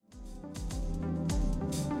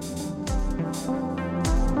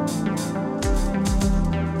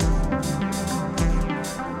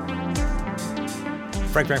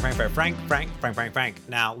Frank.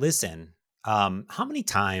 Now, listen, how many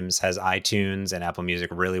times has iTunes and Apple Music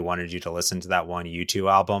really wanted you to listen to that one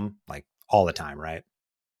U2 album? Like all the time, right?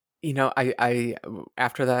 I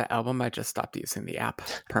after that album, I just stopped using the app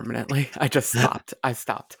permanently. I just stopped. I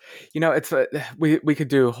stopped. It's we could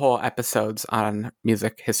do whole episodes on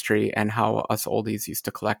music history and how us oldies used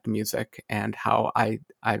to collect music and how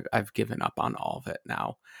I've given up on all of it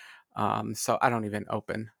now. So I don't even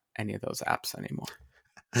open any of those apps anymore.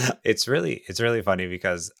 It's really funny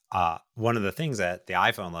because one of the things that the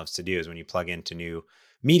iPhone loves to do is when you plug into new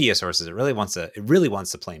media sources, it really wants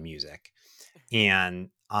to play music. And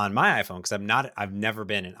on my iPhone, because I've never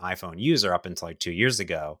been an iPhone user up until like 2 years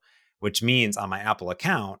ago, which means on my Apple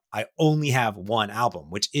account, I only have one album,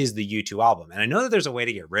 which is the U2 album. And I know that there's a way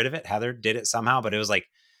to get rid of it. Heather did it somehow, but it was like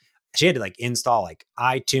she had to like install like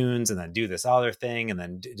iTunes and then do this other thing and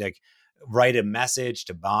then like write a message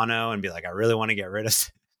to Bono and be like, I really want to get rid of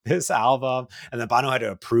this album. And then Bono had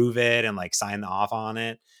to approve it and like sign off on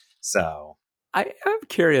it. So I'm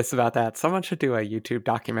curious about that. Someone should do a YouTube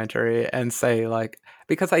documentary and say like,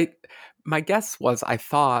 because my guess was I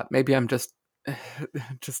thought maybe I'm just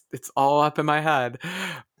it's all up in my head,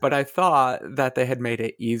 but I thought that they had made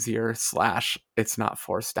it easier / it's not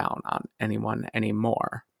forced down on anyone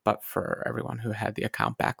anymore, but for everyone who had the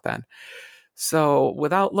account back then. So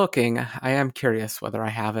without looking, I am curious whether I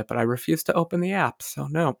have it, but I refuse to open the app. So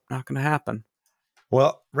no, not going to happen.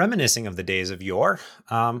 Well, reminiscing of the days of yore,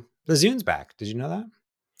 the Zune's back. Did you know that?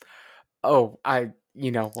 Oh,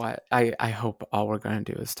 you know what? I hope all we're going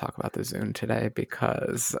to do is talk about the Zune today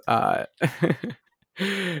because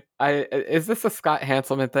is this a Scott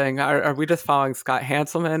Hanselman thing? Are we just following Scott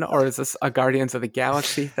Hanselman, or is this a Guardians of the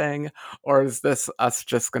Galaxy thing, or is this us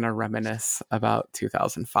just going to reminisce about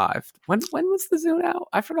 2005? When was the Zune out?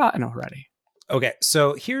 I've forgotten already. Okay,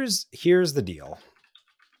 so here's the deal.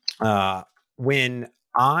 When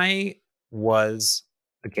I was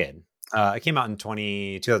a kid, it came out in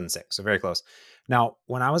 2006, so very close. Now,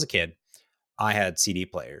 when I was a kid, I had CD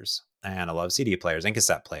players, and I love CD players and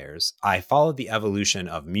cassette players. I followed the evolution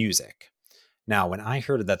of music. Now, when I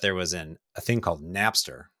heard that there was a thing called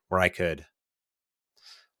Napster where I could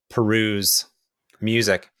peruse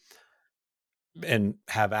music and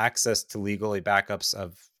have access to legally backups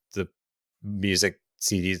of the music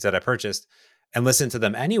CDs that I purchased and listen to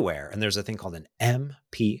them anywhere. And there's a thing called an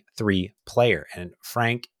MP3 player. And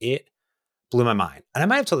Frank, it blew my mind. And I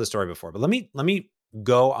might have told this story before, but let me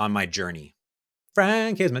go on my journey.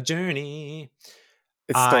 Frank, here's my journey.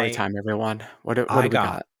 It's story time, everyone. What do we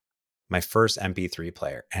got? My first MP3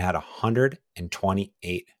 player. It had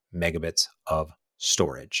 128 megabits of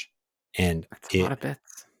storage. And that's a lot of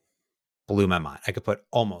bits. Blew my mind. I could put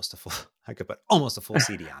almost a full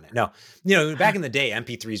CD on it. No, back in the day,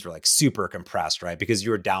 MP3s were like super compressed, right? Because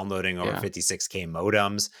you were downloading over 56K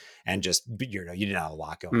modems and just, you didn't have a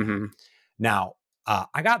lot going on. Now,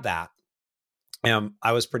 I got that. And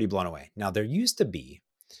I was pretty blown away. Now, there used to be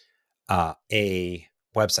a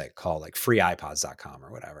website called like freeipods.com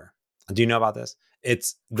or whatever. Do you know about this?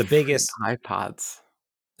 It's the biggest iPods.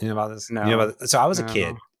 You know about this? No. You know about this? So I was a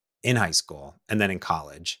kid in high school and then in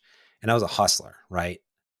college, and I was a hustler, right?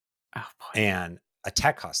 Oh, boy. And a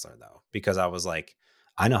tech hustler though, because I was like,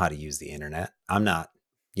 I know how to use the internet. I'm not,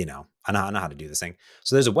 I know how to do this thing.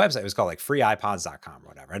 So there's a website. It was called like freeipods.com or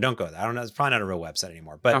whatever. I don't go there. I don't know. It's probably not a real website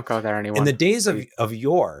anymore, but don't go there anymore. In the days of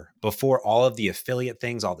yore, before all of the affiliate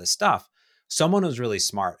things, all this stuff, someone was really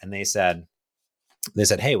smart. And they said,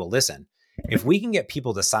 hey, well, listen, if we can get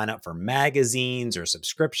people to sign up for magazines or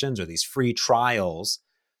subscriptions or these free trials,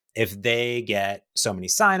 if they get so many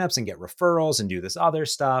signups and get referrals and do this other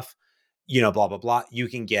stuff, blah, blah, blah,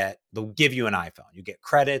 they'll give you an iPhone. You get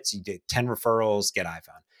credits, you get 10 referrals, get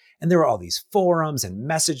iPhone. And there were all these forums and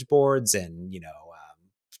message boards and,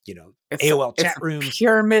 AOL chat rooms.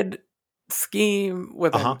 Pyramid scheme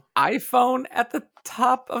with an iPhone at the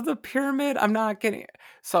top of the pyramid. I'm not getting it.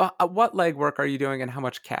 So what legwork are you doing and how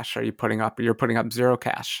much cash are you putting up? You're putting up zero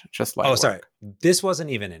cash, just legwork. Oh, sorry. This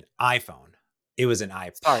wasn't even an iPhone. It was an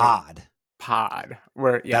iPod.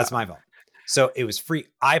 That's my fault. So it was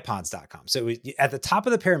freeipods.com. So it was at the top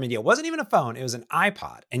of the pyramid. It wasn't even a phone. It was an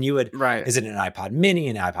iPod. And is it an iPod mini,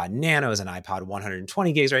 an iPod nano, is an iPod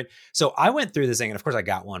 120 gigs, right? So I went through this thing and of course I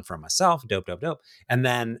got one for myself. Dope. And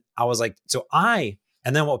then I was like,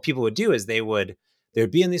 and then what people would do is they would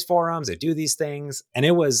be in these forums, they'd do these things. And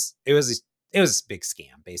it was a big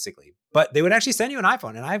scam basically, but they would actually send you an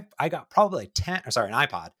iPhone. And I got probably an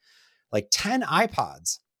iPod, like 10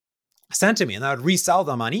 iPods sent to me, and I would resell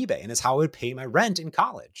them on eBay, and it's how I would pay my rent in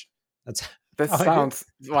college. This All I did. sounds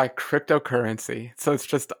like cryptocurrency. So it's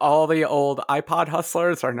just all the old iPod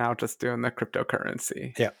hustlers are now just doing the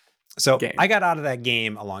cryptocurrency Yeah. So game. I got out of that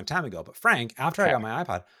game a long time ago. But Frank, after I Okay. got my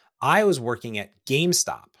iPod, I was working at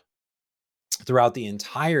GameStop throughout the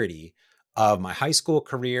entirety of my high school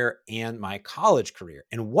career and my college career.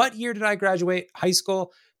 And what year did I graduate high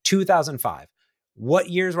school? 2005. What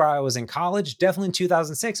years where I was in college? Definitely in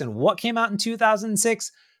 2006. And what came out in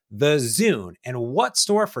 2006? The Zune. And what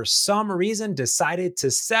store, for some reason, decided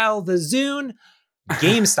to sell the Zune?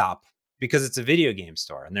 GameStop, because it's a video game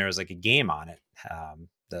store. And there was like a game on it,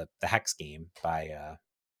 the Hex game by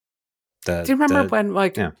Do you remember the when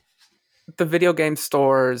like yeah. the video game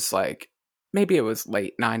stores, like maybe it was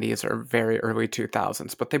late 90s or very early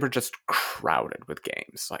 2000s, but they were just crowded with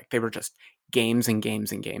games. Like they were just games and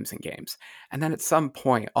games and games and games. And then at some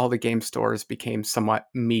point, all the game stores became somewhat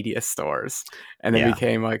media stores and they Yeah.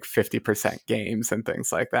 became like 50% games and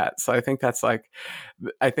things like that. So I think that's like,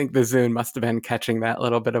 I think the Zune must have been catching that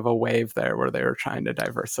little bit of a wave there where they were trying to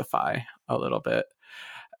diversify a little bit.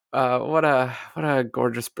 What a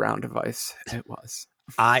gorgeous brown device it was.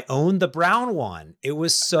 I owned the brown one. It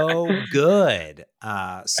was so good.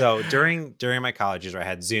 So during my college years, where I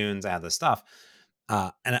had Zunes, I had this stuff,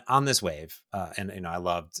 and on this wave, and I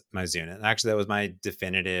loved my Zune. And actually, that was my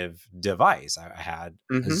definitive device. I had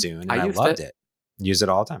a Zune, I and I used loved it. it. Use it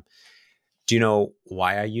all the time. Do you know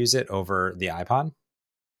why I use it over the iPod?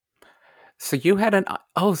 So you had an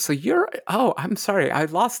so you're I'm sorry. I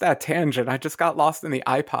lost that tangent. I just got lost in the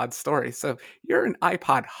iPod story. So you're an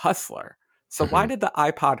iPod hustler. So why Mhm. did the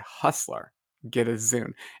iPod hustler get a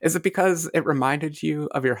Zune? Is it because it reminded you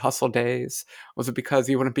of your hustle days? Was it because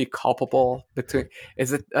you wouldn't be culpable between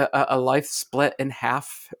is it a life split in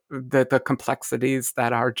half the complexities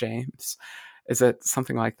that are James? Is it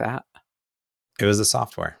something like that? It was the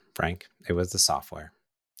software, Frank. It was the software,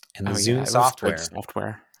 and the Oh yeah, Zune it was good software.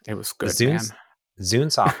 software. It was The good, man.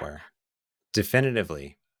 Zune software,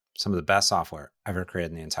 definitively some of the best software ever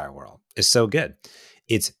created in the entire world. It's so good.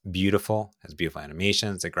 It's beautiful, has beautiful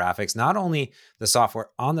animations, the graphics, not only the software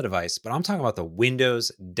on the device, but I'm talking about the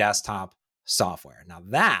Windows desktop software. Now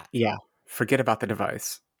that, Yeah, forget about the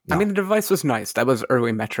device. I no, mean, the device was nice. That was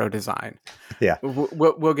early Metro design. yeah,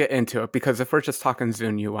 We'll get into it because if we're just talking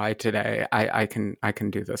Zune UI today, I can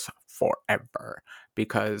do this forever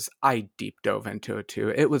because I deep dove into it too.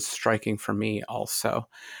 It was striking for me also.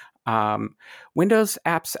 Um, Windows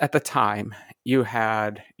apps at the time, you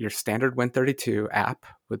had your standard Win32 app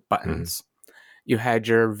with mhm. buttons. You had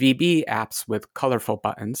your VB apps with colorful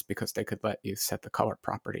buttons because they could let you set the color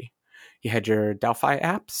property. You had your Delphi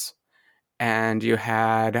apps and you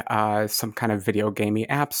had some kind of video gaming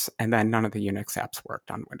apps, and then none of the Unix apps worked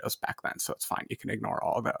on Windows back then, so it's fine. You can ignore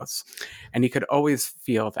all of those. And you could always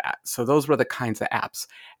feel that. So those were the kinds of apps.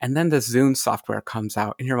 And then the Zune software comes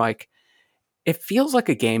out, and you're like, it feels like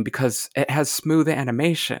a game because it has smooth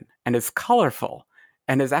animation and is colorful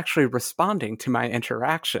and is actually responding to my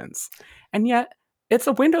interactions. And yet, it's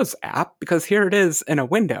a Windows app because here it is in a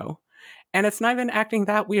window, and it's not even acting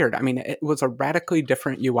that weird. I mean, it was a radically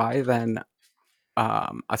different UI than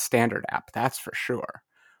a standard app, that's for sure.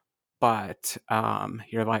 But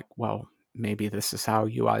you're like, well, maybe this is how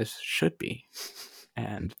UIs should be,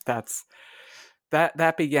 and that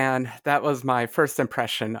was my first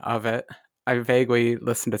impression of it. I vaguely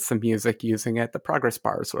listened to some music using it. The progress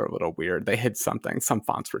bars were a little weird. They hid something. Some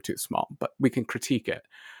fonts were too small, but we can critique it.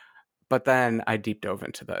 But then I deep dove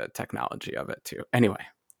into the technology of it too. Anyway,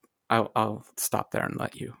 I'll stop there and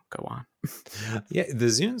let you go on. Yeah, the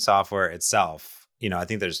Zune software itself, I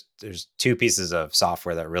think there's two pieces of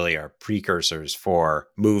software that really are precursors for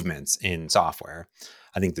movements in software.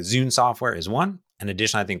 I think the Zune software is one. In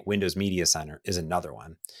addition, I think Windows Media Center is another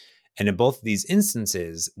one. And in both of these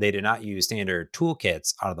instances, they did not use standard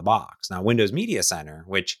toolkits out of the box. Now, Windows Media Center,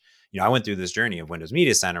 which, I went through this journey of Windows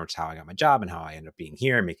Media Center, which is how I got my job and how I ended up being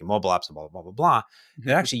here and making mobile apps and blah, blah, blah, blah, blah.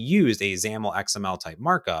 It actually used a XAML XML type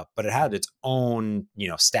markup, but it had its own,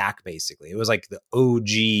 stack basically. It was like the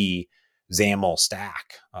OG XAML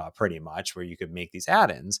stack, pretty much, where you could make these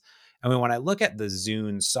add-ins. I mean, when I look at the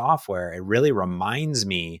Zune software, it really reminds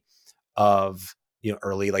me of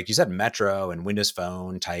early, like you said, Metro and Windows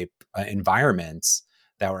Phone type environments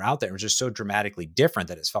that were out there. It was just so dramatically different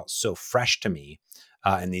that it felt so fresh to me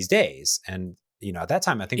in these days. And at that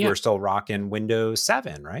time, I think we Yeah. were still rocking Windows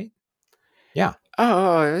 7, right? Yeah,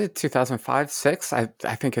 Oh, 2005, 6. I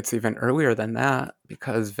think it's even earlier than that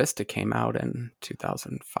because Vista came out in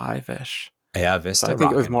 2005 ish. yeah, So I Vista,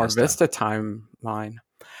 think it was rocking more Vista. Vista timeline.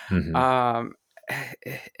 Hmm. Um,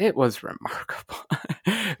 it was remarkable.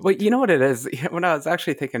 But you know what it is? When I was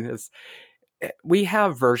actually thinking is we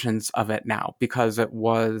have versions of it now because it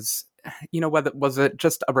was, whether was it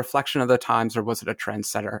just a reflection of the times or was it a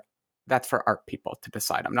trendsetter? That's for art people to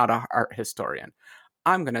decide. I'm not an art historian.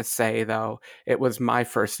 I'm going to say, though, it was my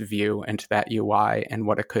first view into that UI and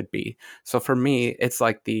what it could be. So for me, it's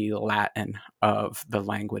like the Latin of the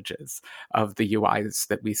languages of the UIs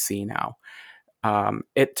that we see now.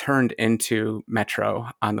 It turned into Metro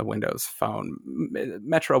on the Windows Phone.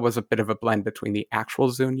 Metro was a bit of a blend between the actual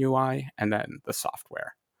Zune UI and then the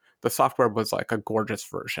software. The software was like a gorgeous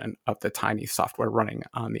version of the tiny software running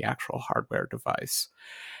on the actual hardware device.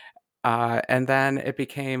 And then it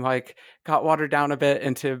became like, got watered down a bit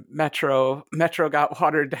into Metro. Metro got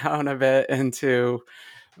watered down a bit into,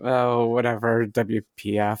 whatever,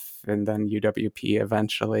 WPF, and then UWP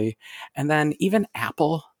eventually. And then even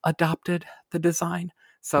Apple adopted the design.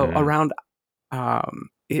 So Mm. around,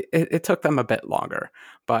 it took them a bit longer,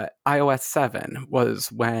 but iOS 7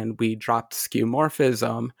 was when we dropped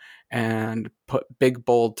skeuomorphism and put big,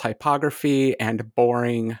 bold typography and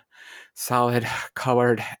boring solid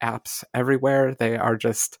colored apps everywhere. They are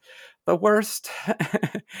just the worst.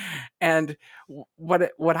 And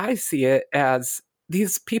what I see it as,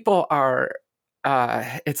 these people are,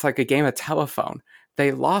 it's like a game of telephone.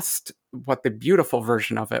 They lost what the beautiful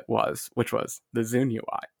version of it was, which was the Zune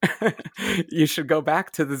UI. You should go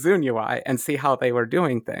back to the Zune UI and see how they were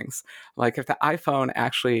doing things. Like if the iPhone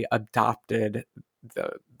actually adopted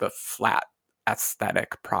the flat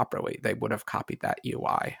aesthetic properly, they would have copied that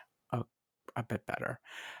UI a bit better.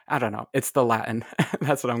 I don't know. It's the Latin.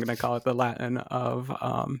 That's what I'm going to call it. The Latin of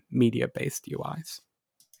media-based UIs.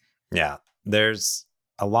 Yeah, there's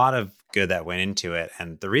a lot of good that went into it.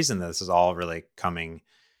 And the reason this is all really coming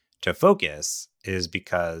to focus is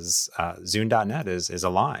because Zune.net is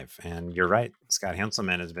alive. And you're right. Scott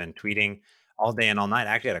Hanselman has been tweeting all day and all night.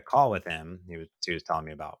 I actually had a call with him. He was telling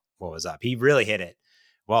me about what was up. He really hit it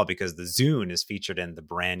well because the Zune is featured in the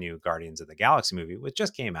brand new Guardians of the Galaxy movie, which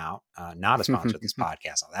just came out. Not a sponsor of this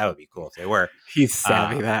podcast. Oh, that would be cool if they were. He's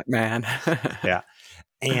savvy, Um, that man. yeah.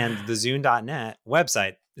 And the Zune.net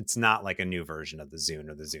website, it's not like a new version of the Zune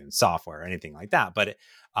or the Zune software or anything like that. But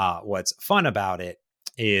what's fun about it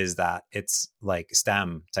is that it's like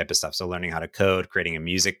STEM type of stuff. So learning how to code, creating a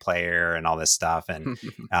music player and all this stuff. And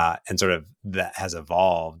sort of that has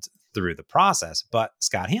evolved through the process. But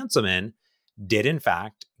Scott Hanselman did in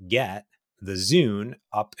fact get the Zune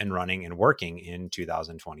up and running and working in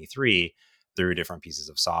 2023 through different pieces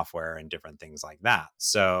of software and different things like that.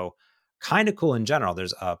 So kind of cool in general.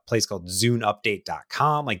 There's a place called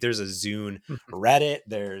zuneupdate.com. Like there's a Zune Reddit.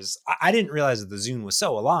 I didn't realize that the Zune was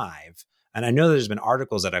so alive. And I know there's been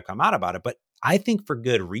articles that have come out about it, but I think for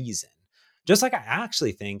good reason. Just like I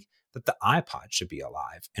actually think that the iPod should be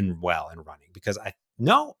alive and well and running because I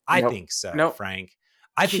Nope. think so, Nope. Frank.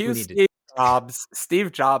 I think we need to. Steve Jobs.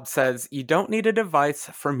 Steve Jobs says you don't need a device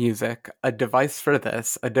for music, a device for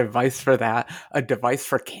this, a device for that, a device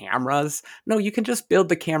for cameras. No, you can just build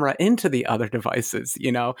the camera into the other devices.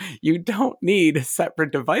 You don't need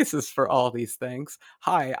separate devices for all these things.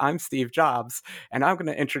 Hi, I'm Steve Jobs, and I'm going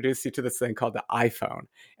to introduce you to this thing called the iPhone.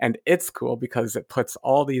 And it's cool because it puts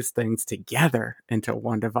all these things together into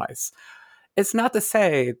one device. It's not to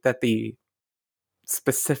say that the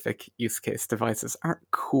specific use case devices aren't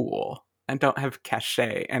cool and don't have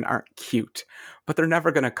cachet and aren't cute, but they're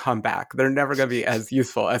never going to come back. They're never going to be as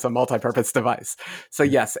useful as a multi-purpose device. So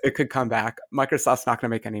yes, it could come back. Microsoft's not going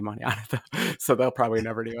to make any money on it, though, so they'll probably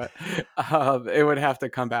never do it. It would have to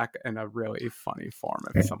come back in a really funny form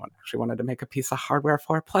if someone actually wanted to make a piece of hardware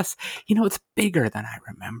for it. Plus, it's bigger than I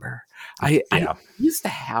remember. I used to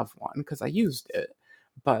have one because I used it,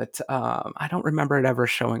 but I don't remember it ever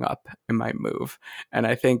showing up in my Move. And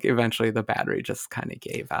I think eventually the battery just kind of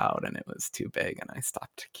gave out and it was too big and I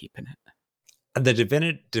stopped keeping it. The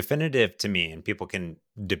definitive to me, and people can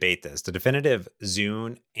debate this, the definitive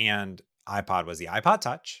Zune and iPod was the iPod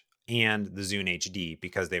Touch and the Zune HD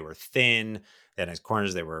because they were thin, they had nice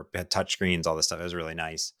corners, had touch screens, all this stuff. It was really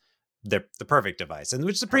nice. They're the perfect device, and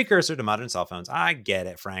which is a precursor to modern cell phones. I get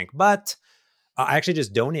it, Frank, but I actually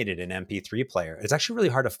just donated an MP3 player. It's actually really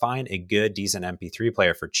hard to find a good, decent MP3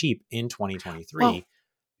 player for cheap in 2023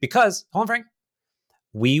 because, hold on, Frank,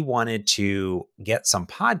 we wanted to get some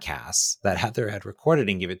podcasts that Heather had recorded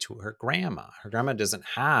and give it to her grandma. Her grandma doesn't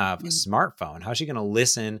have a smartphone. How's she going to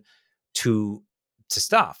listen to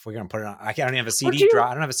stuff? We're going to put it on. I don't even have a CD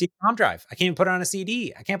drive. I don't have a CD-ROM drive. I can't even put it on a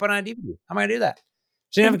CD. I can't put it on a DVD. How am I going to do that?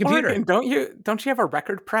 She didn't have a computer. Oregon, don't you have a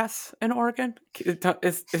record press in Oregon?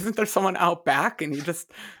 Isn't there someone out back and you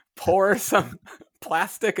just pour some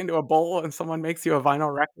plastic into a bowl and someone makes you a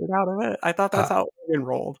vinyl record out of it? I thought that's how Oregon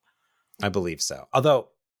rolled. I believe so. Although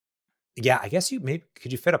Yeah, I guess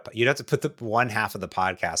could you fit up? You'd have to put the one half of the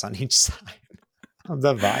podcast on each side of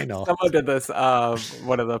the vinyl. Someone did this.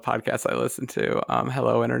 One of the podcasts I listened to,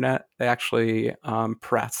 Hello Internet, they actually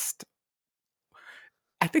pressed.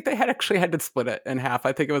 I think they actually had to split it in half.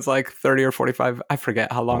 I think it was like 30 or 45. I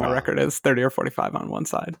forget how long a Wow, record is. 30 or 45 on one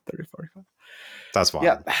side. 30, 45. that's wild.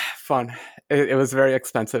 Yep, fun. It was very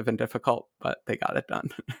expensive and difficult, but they got it done.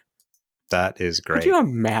 That is Could you great.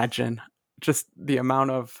 imagine just the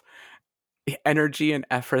amount of energy and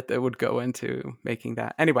effort that would go into making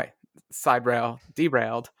that? Anyway,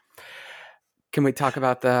 derailed. Can we talk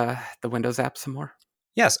about the Windows app some more?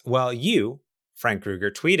 Yes. Well, you, Frank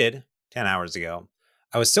Kruger, tweeted 10 hours ago.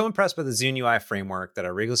 I was so impressed with the Zune UI framework that I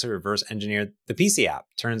rigorously reverse engineered the PC app.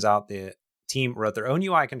 Turns out the team wrote their own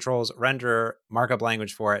UI controls, renderer, markup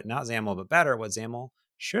language for it. Not XAML, but better. What XAML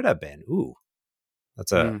should have been. Ooh,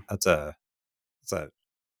 that's a Mm. that's a that's a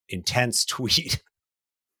intense tweet.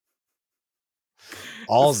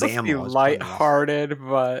 All It's supposed to be XAML is pointing off. lighthearted,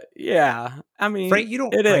 but yeah, I mean, Frank, you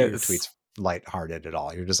don't it write your is. tweets lighthearted at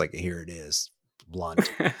all. You're just like, here it is,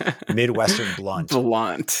 blunt, Midwestern blunt.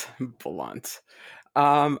 Blunt.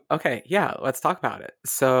 Okay, yeah, let's talk about it.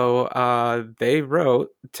 So they wrote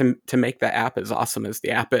to make the app as awesome as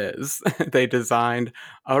the app is. They designed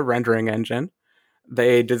a rendering engine.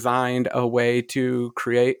 They designed a way to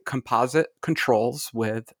create composite controls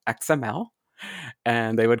with XML,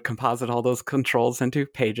 and they would composite all those controls into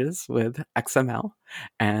pages with XML,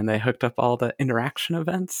 and they hooked up all the interaction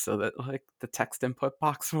events so that like the text input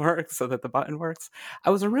box works, so that the button works. I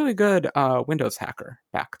was a really good Windows hacker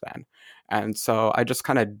back then, and so I just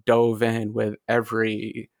kind of dove in with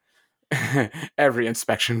every every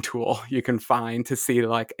inspection tool you can find to see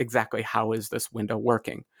like exactly how is this window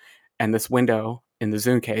working. And this window, in the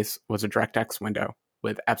Zune case, was a DirectX window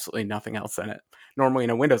with absolutely nothing else in it. Normally in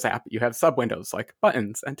a Windows app, you have sub windows like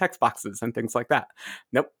buttons and text boxes and things like that.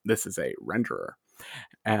 Nope, this is a renderer.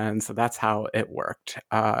 And so that's how it worked.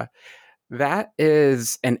 That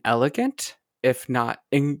is an elegant, if not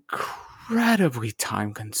incredibly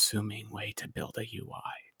time consuming way to build a UI,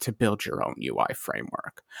 to build your own UI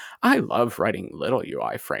framework. I love writing little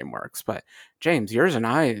UI frameworks, but James, yours and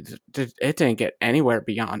I, it didn't get anywhere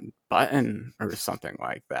beyond button or something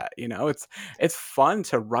like that. You know, it's fun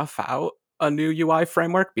to rough out a new UI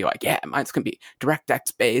framework, be like, yeah, mine's gonna be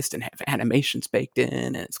DirectX based and have animations baked in,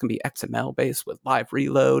 and it's gonna be XML based with live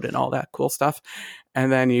reload and all that cool stuff.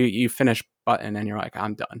 And then you finish button and you're like,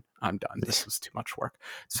 I'm done. This was too much work.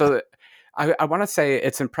 So I want to say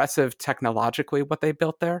it's impressive technologically what they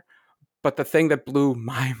built there. But the thing that blew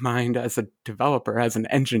my mind as a developer, as an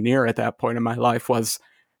engineer at that point in my life, was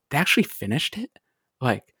they actually finished it.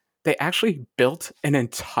 Like they actually built an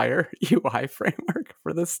entire UI framework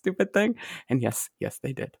for this stupid thing. And yes,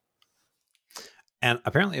 they did. And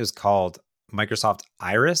apparently it was called Microsoft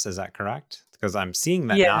Iris. Is that correct? Because I'm seeing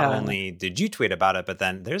that not Yeah. only did you tweet about it, but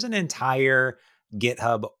then there's an entire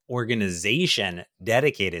GitHub organization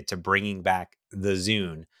dedicated to bringing back the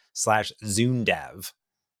Zune/Zune dev.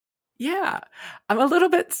 Yeah, I'm a little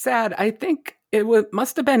bit sad. I think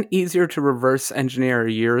must have been easier to reverse engineer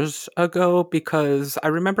years ago because I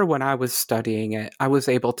remember when I was studying it, I was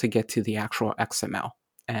able to get to the actual XML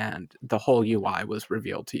and the whole UI was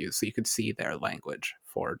revealed to you, so you could see their language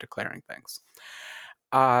for declaring things.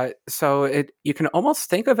 So you can almost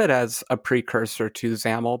think of it as a precursor to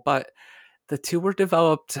XAML, but the two were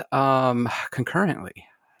developed concurrently.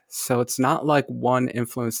 So it's not like one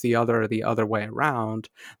influenced the other or the other way around.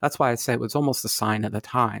 That's why I say it was almost a sign of the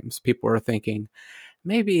times. People were thinking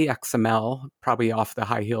maybe XML, probably off the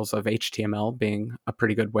high heels of HTML being a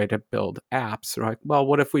pretty good way to build apps. They're like, well,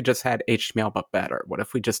 what if we just had HTML but better? What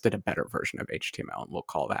if we just did a better version of HTML and we'll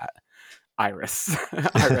call that Iris,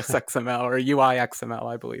 Iris XML or UI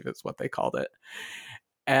XML, I believe is what they called it.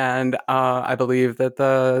 And I believe that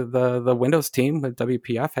the Windows team with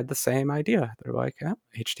WPF had the same idea. They're like, yeah,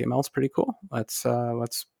 HTML is pretty cool. That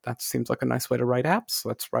seems like a nice way to write apps.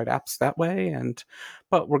 Let's write apps that way.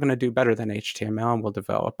 But we're going to do better than HTML, and we'll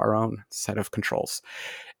develop our own set of controls.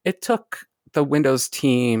 It took the Windows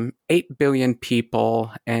team 8 billion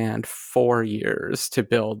people and 4 years to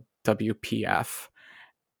build WPF,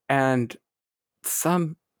 and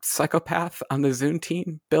some psychopath on the Zune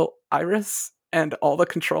team built Iris and all the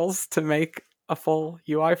controls to make a full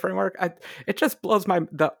UI framework. It just blows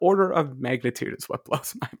the order of magnitude is what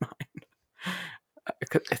blows my mind.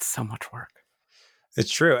 It's so much work. It's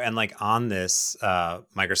true. And like on this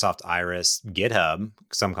Microsoft Iris GitHub,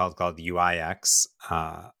 some called UIX,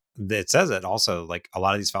 it says it also like a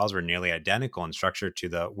lot of these files were nearly identical in structure to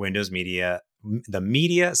the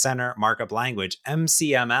Media Center Markup Language,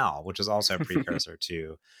 MCML, which is also a precursor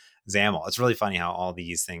to XAML. It's really funny how all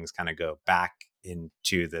these things kind of go back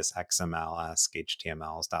into this XML-esque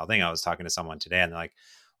HTML style thing. I was talking to someone today and they're like,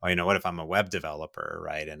 well, what if I'm a web developer,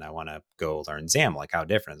 right? And I want to go learn XAML, like how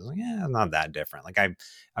different? I was like, yeah, not that different. Like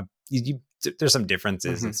there's some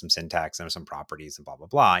differences Mm-hmm. and some syntax and some properties and blah, blah,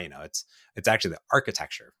 blah. It's actually the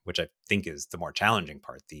architecture, which I think is the more challenging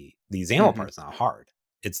part. The XAML Mm-hmm. part is not hard.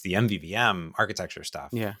 It's the MVVM architecture stuff,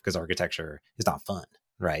 Yeah. because architecture is not fun,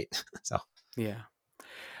 right? So Yeah.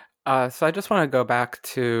 So I just want to go back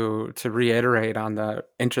to reiterate on the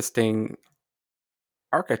interesting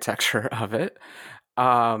architecture of it.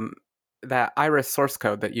 Um, that Iris source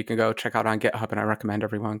code that you can go check out on GitHub, and I recommend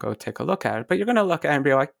everyone go take a look at it. But you're going to look at it and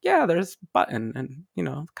be like, yeah, there's button and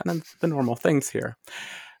kind of the normal things here.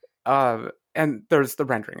 And there's the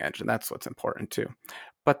rendering engine. That's what's important too.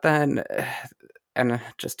 But then, and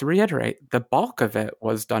just to reiterate, the bulk of it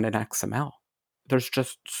was done in XML. There's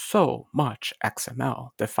just so much XML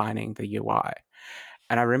defining the UI.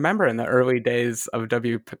 And I remember in the early days of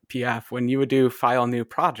WPF, when you would do file new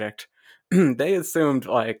project, they assumed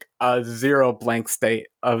like a zero blank state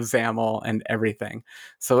of XAML and everything.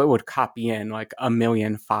 So it would copy in like a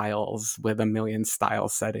million files with a million style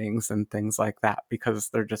settings and things like that, because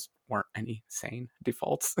there just weren't any sane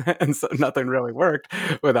defaults. And so nothing really worked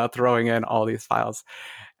without throwing in all these files.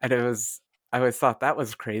 And I always thought that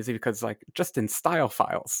was crazy because, like, just in style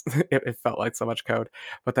files, it felt like so much code.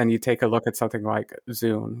 But then you take a look at something like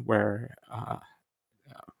Zune, where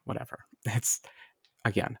whatever, it's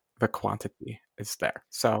again, the quantity is there.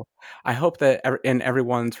 So I hope that in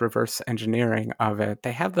everyone's reverse engineering of it,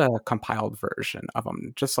 they have the compiled version of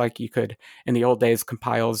them, just like you could in the old days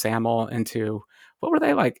compile XAML into, what were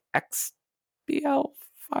they, like XBL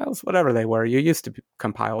files, whatever they were. You used to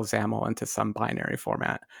compile XAML into some binary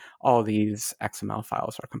format. All these XML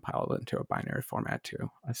files are compiled into a binary format too,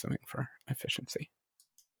 assuming for efficiency.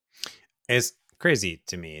 it's crazy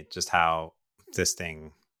to me just how this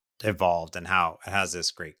thing evolved and how it has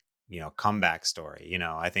this great, comeback story.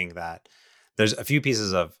 I think that there's a few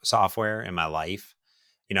pieces of software in my life.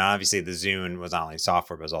 Obviously the Zune was not only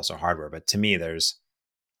software, but it was also hardware. But to me, there's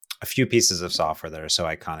a few pieces of software that are so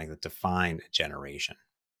iconic that define a generation.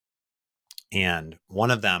 And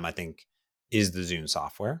one of them, I think, is the Zune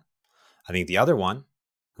software. I think the other one,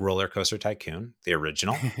 Roller Coaster Tycoon, the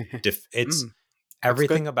original. It's Looks good.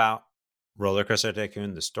 everything about Roller Coaster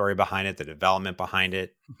Tycoon, the story behind it, the development behind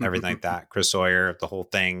it, everything like that. Chris Sawyer, the whole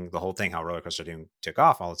thing, how Roller Coaster Tycoon took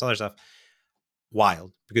off, all this other stuff.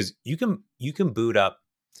 Wild, because you can boot up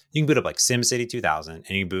like SimCity 2000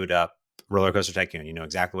 and you boot up Roller Coaster Tycoon. You know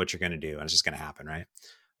exactly what you're going to do, and it's just going to happen, right?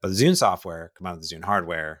 But the Zune software combined with the Zune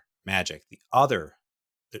hardware, magic.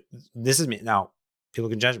 This is me now. People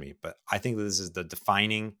can judge me, but I think that this is the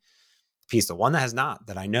defining piece. The one that has not,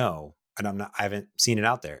 that I know, and I haven't seen it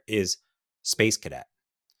out there, is Space Cadet,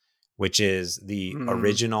 which is the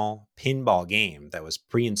original pinball game that was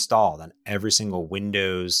pre-installed on every single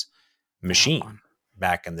Windows That machine one.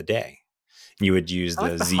 back in the day. You would use I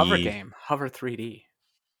like the the hover Z. game, Hover 3D.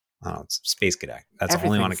 Oh, it's Space Cadet. That's the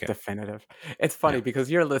only one I Everything's get. definitive. It's Yeah, funny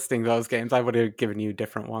because you're listing those games. I would have given you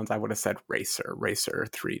different ones. I would have said Racer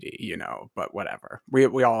 3D, but whatever. We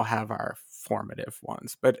all have our formative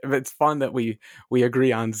ones. But it's fun that we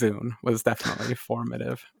agree on Zune was definitely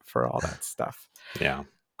formative for all that stuff. yeah.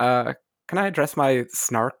 Uh, can I address my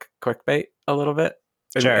snark clickbait a little bit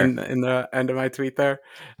Sure. in the end of my tweet there?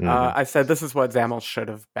 Mm-hmm. I said this is what XAML should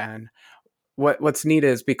have been. What's neat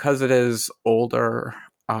is because it is older,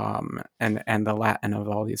 and the Latin of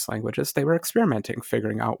all these languages, they were experimenting,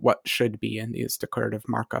 figuring out what should be in these declarative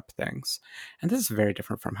markup things. And this is very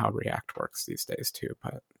different from how React works these days too,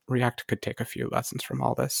 but React could take a few lessons from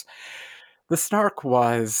all this. The snark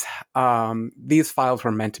was these files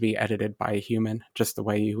were meant to be edited by a human, just the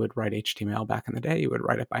way you would write HTML back in the day. You would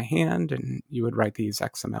write it by hand and you would write these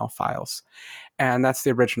XML files. And that's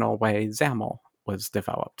the original way XAML was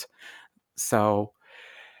developed. So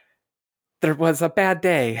there was a bad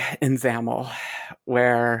day in XAML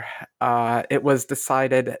where it was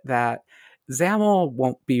decided that XAML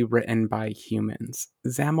won't be written by humans.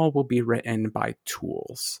 XAML will be written by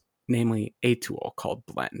tools, namely a tool called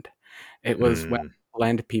Blend. It was when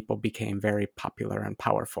Blend people became very popular and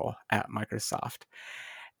powerful at Microsoft.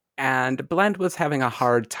 And Blend was having a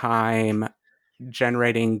hard time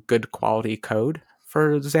generating good quality code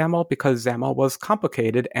for XAML because XAML was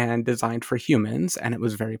complicated and designed for humans, and it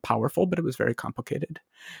was very powerful, but it was very complicated.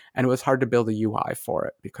 And it was hard to build a UI for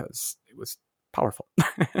it because it was powerful.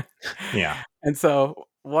 Yeah. And so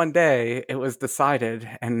one day it was decided,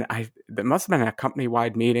 and it must have been a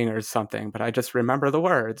company-wide meeting or something, but I just remember the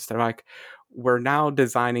words. They're like, we're now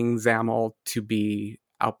designing XAML to be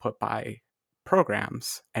output by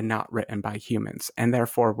programs and not written by humans. And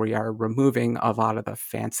therefore, we are removing a lot of the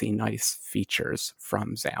fancy, nice features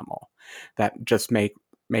from XAML that just make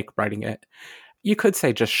writing it, you could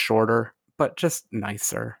say, just shorter, but just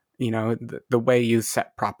nicer. The way you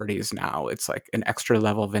set properties now, it's like an extra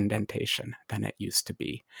level of indentation than it used to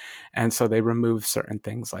be. And so they remove certain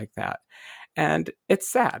things like that. And it's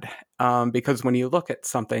sad because when you look at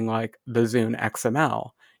something like the Zune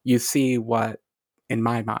XML, you see what, in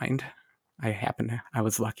my mind, I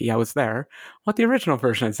was lucky I was there, what the original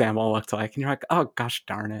version of XAML looked like. And you're like, oh gosh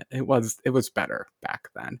darn it. It was better back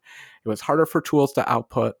then. It was harder for tools to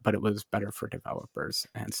output, but it was better for developers.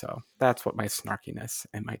 And so that's what my snarkiness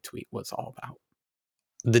in my tweet was all about.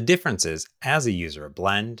 The difference is, as a user of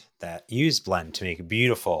Blend that used Blend to make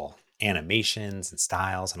beautiful animations and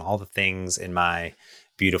styles and all the things in my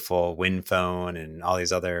beautiful Win phone and all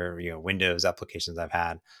these other, Windows applications I've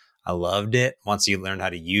had, I loved it. Once you learned how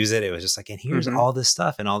to use it, it was just like, and here's all this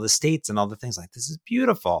stuff and all the states and all the things, like, this is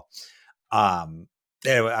beautiful. I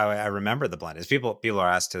remember the Blend. As people are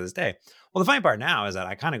asked to this day. Well, the funny part now is that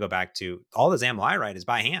I kind of go back to all the XAML I write is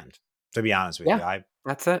by hand, to be honest with you.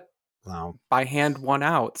 That's it. Well, by hand won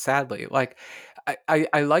out, sadly. Like,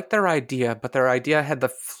 I like their idea, but their idea had the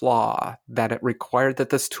flaw that it required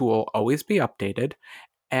that this tool always be updated.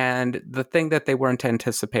 And the thing that they weren't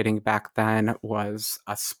anticipating back then was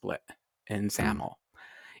a split in XAML.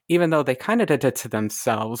 Even though they kind of did it to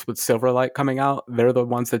themselves with Silverlight coming out, they're the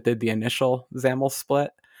ones that did the initial XAML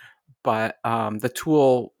split. But the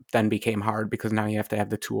tool then became hard because now you have to have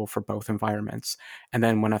the tool for both environments. And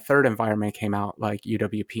then when a third environment came out, like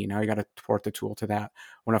UWP, now you got to port the tool to that.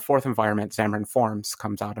 When a fourth environment, Xamarin Forms,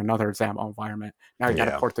 comes out, another XAML environment, now you got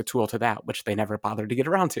to port the tool to that, which they never bothered to get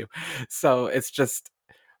around to. So it's just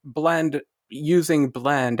using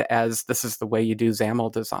Blend as this is the way you do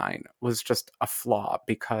XAML design was just a flaw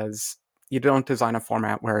because you don't design a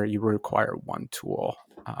format where you require one tool.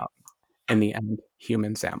 In the end,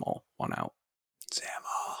 human XAML won out.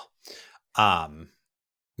 XAML.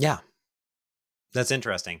 Yeah. That's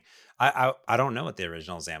interesting. I don't know what the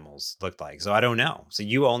original XAMLs looked like, so I don't know. So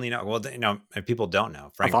you only know. Well, if people don't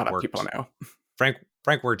know, a lot of people know. Frank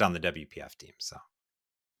worked on the WPF team, so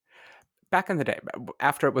back in the day,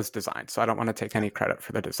 after it was designed. So I don't want to take any credit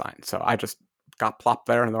for the design. So I just got plopped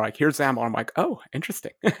there, and they're like, "Here's XAML." I'm like, "Oh,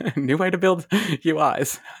 interesting, new way to build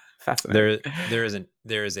UIs." Fascinating. There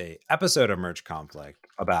is a episode of Merge Conflict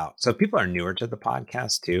about, so people are newer to the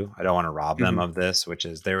podcast too. I don't want to rob them of this, which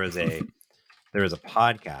is there was a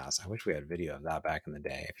podcast. I wish we had video of that back in the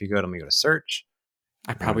day. If you go to search,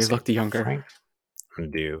 I probably looked younger. Frank, I'm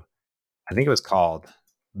gonna do. I think it was called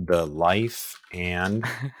The Life and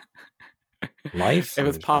Life. It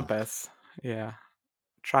was pompous. Yeah.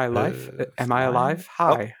 Try life. Am I alive?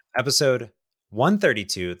 Hi. Episode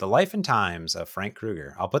 132, The Life and Times of Frank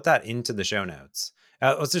Krueger. I'll put that into the show notes.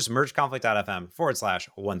 Let's just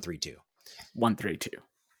mergeconflict.fm/132. 132.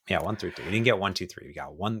 Yeah, 132. We didn't get 123. We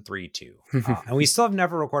got 132. And we still have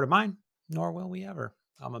never recorded mine, nor will we ever.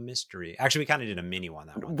 I'm a mystery. Actually, we kind of did a mini one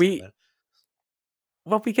that one time.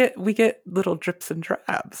 Well, we get little drips and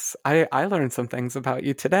drabs. I learned some things about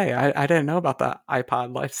you today. I didn't know about the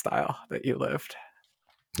iPod lifestyle that you lived.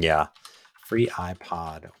 Yeah. Free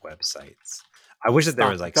iPod websites. I wish that there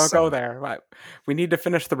was like don't go there. We need to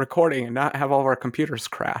finish the recording and not have all of our computers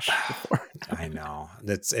crash before. I know.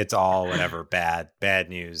 It's all whatever bad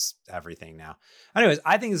news, everything now. Anyways,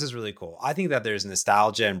 I think this is really cool. I think that there's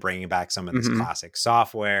nostalgia in bringing back some of this classic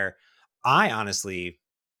software. I honestly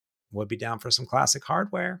would be down for some classic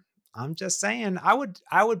hardware. I'm just saying, I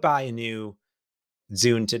would buy a new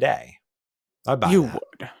Zune today. I'd buy you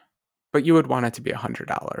would, but you would want it to be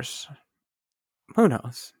 $100. Who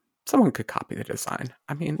knows? Someone could copy the design.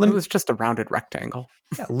 I mean, it was just a rounded rectangle.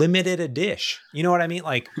 Yeah, limited edition. You know what I mean?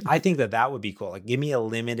 Like, I think that would be cool. Like, give me a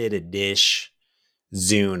limited edition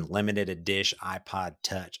Zune, limited edition iPod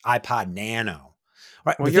Touch, iPod Nano.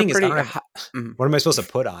 Right. Well, the thing is, what am I supposed to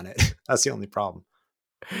put on it? That's the only problem.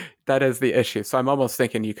 That is the issue. So I'm almost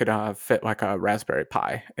thinking you could fit like a Raspberry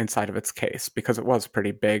Pi inside of its case because it was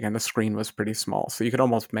pretty big and the screen was pretty small. So you could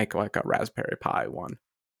almost make like a Raspberry Pi one.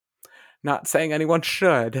 Not saying anyone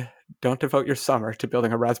should. Don't devote your summer to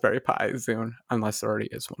building a Raspberry Pi Zune unless there already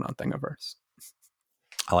is one on Thingiverse.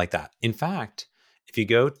 I like that. In fact, if you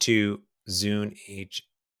go to Zune.net,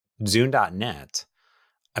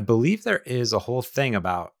 I believe there is a whole thing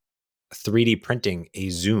about 3D printing a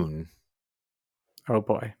Zune. Oh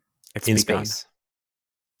boy. It's in begun. space.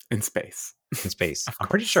 In space. In space. I'm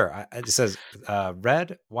pretty sure. It says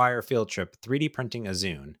Red Wire Field Trip 3D printing a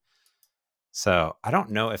Zune. So I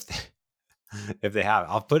don't know if if they have.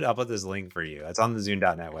 I'll put this link for you. It's on the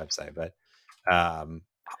Zune.net website, but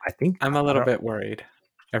I think I'm a I little don't bit worried,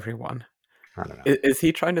 everyone. I don't know. Is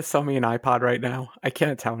he trying to sell me an iPod right now? I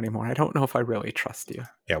can't tell anymore. I don't know if I really trust you.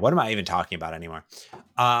 Yeah, what am I even talking about anymore?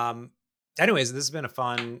 Um, anyways, this has been a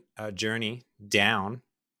fun journey down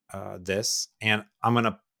this, and I'm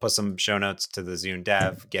gonna put some show notes to the Zune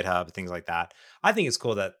Dev, GitHub, things like that. I think it's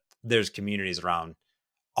cool that there's communities around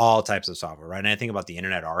all types of software, right? And I think about the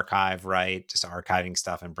Internet Archive, right? Just archiving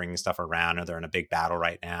stuff and bringing stuff around. And they're in a big battle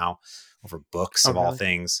right now over books Oh, of all really?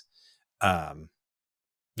 things. Um,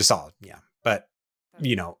 just all, yeah. But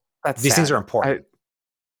you know, That's these things are sad. important.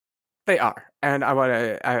 They are, and I want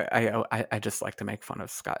to. I just like to make fun of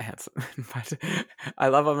Scott Hansen, but I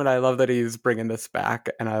love him, and I love that he's bringing this back,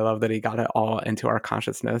 and I love that he got it all into our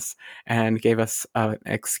consciousness and gave us an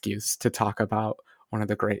excuse to talk about one of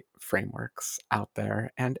the great frameworks out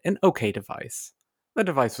there and an okay device. The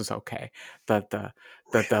device was okay. The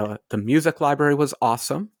music library was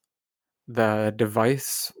awesome. The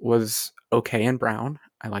device was okay in brown.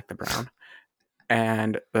 I like the brown,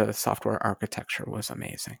 and the software architecture was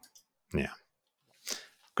amazing. Yeah,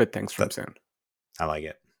 Good things from that, Zune. I like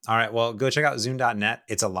it. All right, well, go check out Zune.net.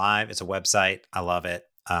 It's alive. It's a website. I love it.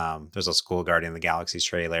 There's a cool Guardian of the Galaxies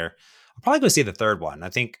trailer. I'll probably go see the third one. I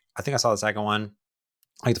think I saw the second one.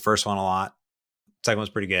 I like the first one a lot. Second one's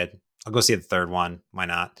pretty good. I'll go see the third one. Why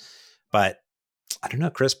not? But I don't know.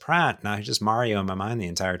 Chris Pratt. Now he's just Mario in my mind the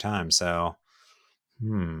entire time. So,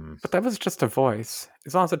 But that was just a voice.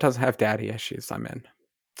 As long as it doesn't have daddy issues, I'm in.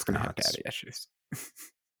 It's going no, to have it's daddy issues.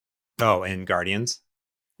 oh, and Guardians.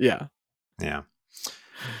 Yeah. Yeah,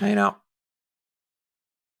 you know,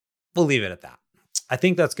 we'll leave it at that. I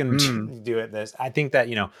think that's going to do it. I think that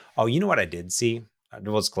Oh, you know what I did see?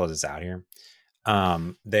 Let's close this out here.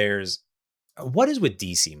 There's what is with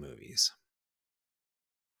DC movies?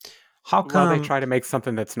 How Well, they come? try to make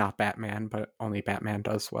something that's not Batman, but only Batman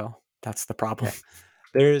does well. That's the problem. Yeah,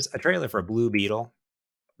 there's a trailer for Blue Beetle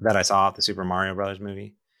that I saw at the Super Mario Brothers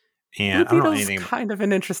movie, Blue and I don't know Beetle's anything. kind of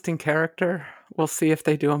an interesting character. We'll see if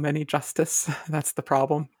they do him any justice. That's the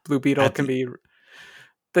problem. Blue Beetle At can the be.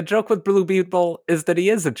 The joke with Blue Beetle is that he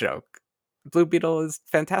is a joke. Blue Beetle is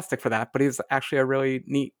fantastic for that, but he's actually a really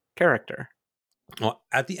neat character. Well,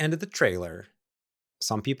 at the end of the trailer,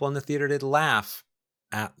 some people in the theater did laugh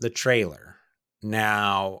at the trailer.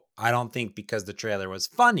 Now, I don't think because the trailer was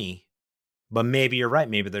funny, but maybe you're right.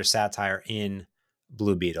 Maybe there's satire in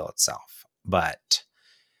Blue Beetle itself, but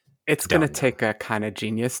It's going to don't know. take a kind of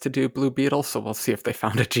genius to do Blue Beetle, so we'll see if they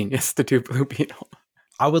found a genius to do Blue Beetle.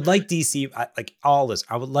 I would like DC, like all this,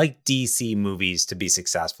 I would like DC movies to be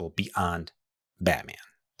successful beyond Batman.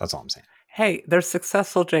 That's all I'm saying. Hey, they're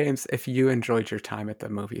successful, James, if you enjoyed your time at the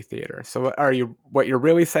movie theater. So what you're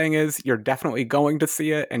really saying is you're definitely going to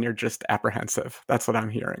see it and you're just apprehensive. That's what I'm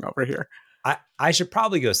hearing over here. I should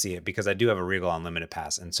probably go see it because I do have a Regal Unlimited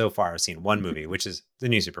pass. And so far I've seen one movie, which is the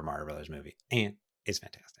new Super Mario Brothers movie. And it's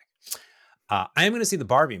fantastic. I am going to see the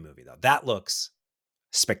Barbie movie though. That looks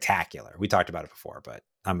spectacular. We talked about it before, but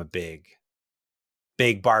I'm a big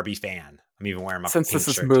Barbie fan. I'm even wearing my Since pink this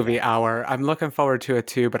is shirt movie today. hour, I'm looking forward to it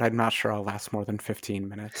too, but I'm not sure I'll last more than 15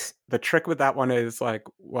 minutes. The trick with that one is like,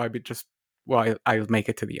 I'll make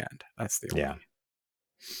it to the end. That's the Yeah. only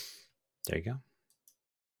There you go.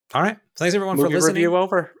 All right. Thanks everyone for movie listening. review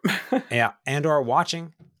over. Yeah. And or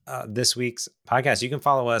watching this week's podcast. You can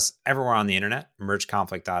follow us everywhere on the internet,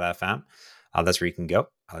 mergeconflict.fm. That's where you can go.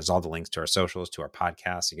 There's all the links to our socials, to our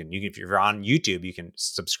podcasts. You can, if you're on YouTube, you can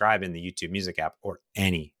subscribe in the YouTube Music app or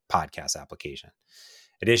any podcast application.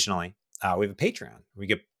 Additionally, we have a Patreon. We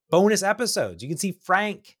get bonus episodes. You can see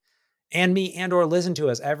Frank and me and or listen to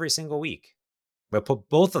us every single week. We'll put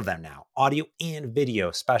both of them now, audio and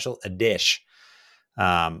video, special edition,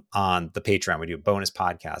 on the Patreon. We do a bonus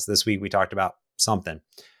podcast. This week we talked about something.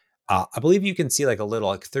 I believe you can see like a little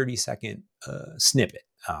 30-second snippet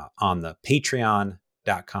on the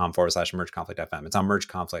patreon.com/mergeconflict.fm. It's on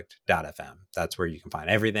mergeconflict.fm. That's where you can find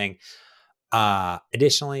everything.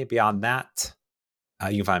 Additionally, beyond that,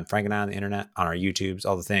 you can find Frank and I on the internet, on our YouTubes,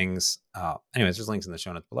 all the things. Anyways, there's links in the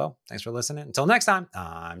show notes below. Thanks for listening. Until next time,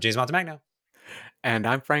 I'm James Montemagno. And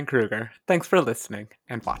I'm Frank Kruger. Thanks for listening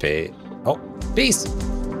and watching. Peace.